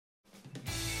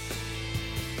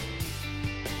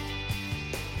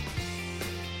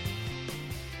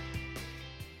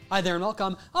Hi there and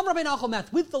welcome. I'm Rabbi Nachum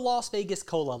Meth with the Las Vegas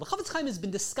Kollel. The Chofetz Chaim has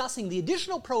been discussing the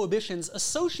additional prohibitions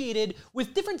associated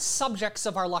with different subjects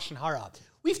of our Lashon Hara.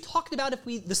 We've talked about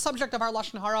the subject of our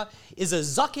Lashon Hara is a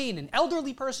zakein, an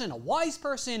elderly person, a wise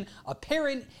person, a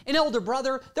parent, an elder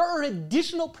brother. There are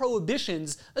additional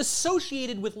prohibitions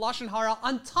associated with Lashon Hara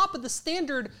on top of the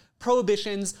standard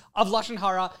prohibitions of Lashon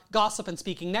Hara, gossip, and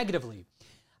speaking negatively.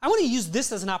 I want to use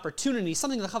this as an opportunity,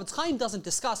 something the Chofetz Chaim doesn't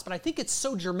discuss, but I think it's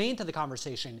so germane to the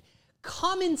conversation.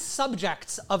 Common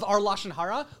subjects of our Lashon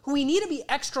Hara who we need to be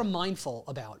extra mindful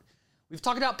about. We've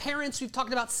talked about parents, we've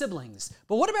talked about siblings,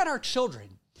 but what about our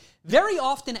children? Very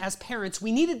often as parents,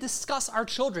 we need to discuss our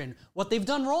children, what they've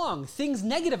done wrong, things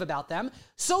negative about them,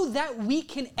 so that we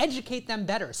can educate them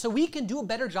better, so we can do a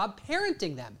better job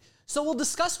parenting them. So we'll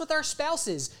discuss with our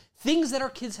spouses things that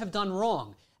our kids have done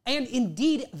wrong. And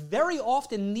indeed, very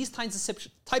often in these types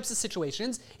of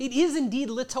situations, it is indeed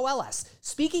litoeles,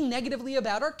 speaking negatively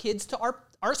about our kids to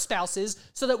our spouses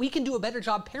so that we can do a better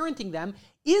job parenting them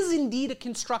is indeed a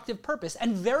constructive purpose,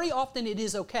 and very often it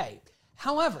is okay.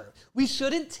 However, we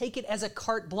shouldn't take it as a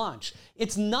carte blanche.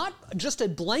 It's not just a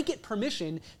blanket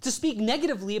permission to speak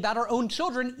negatively about our own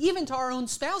children, even to our own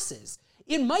spouses.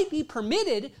 It might be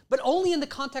permitted, but only in the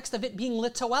context of it being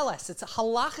litoeles. It's a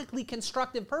halachically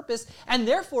constructive purpose, and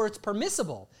therefore it's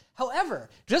permissible. However,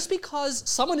 just because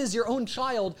someone is your own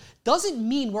child doesn't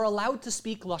mean we're allowed to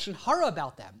speak Lashon Hara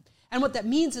about them. And what that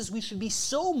means is we should be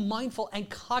so mindful and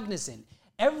cognizant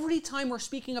every time we're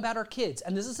speaking about our kids,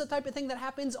 and this is the type of thing that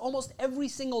happens almost every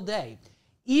single day,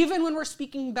 even when we're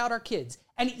speaking about our kids,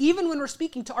 and even when we're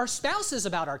speaking to our spouses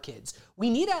about our kids, we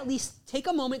need to at least take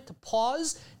a moment to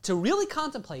pause, to really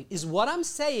contemplate, is what I'm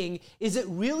saying, is it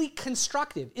really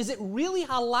constructive? Is it really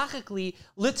halachically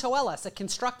litoeles, a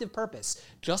constructive purpose?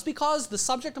 Just because the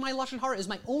subject of my Lashon Hara is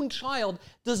my own child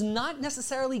does not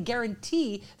necessarily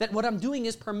guarantee that what I'm doing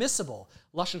is permissible.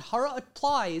 Lashon Hara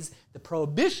applies, the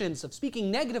prohibitions of speaking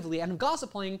negatively and of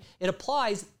gossiping, it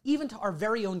applies even to our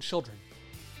very own children.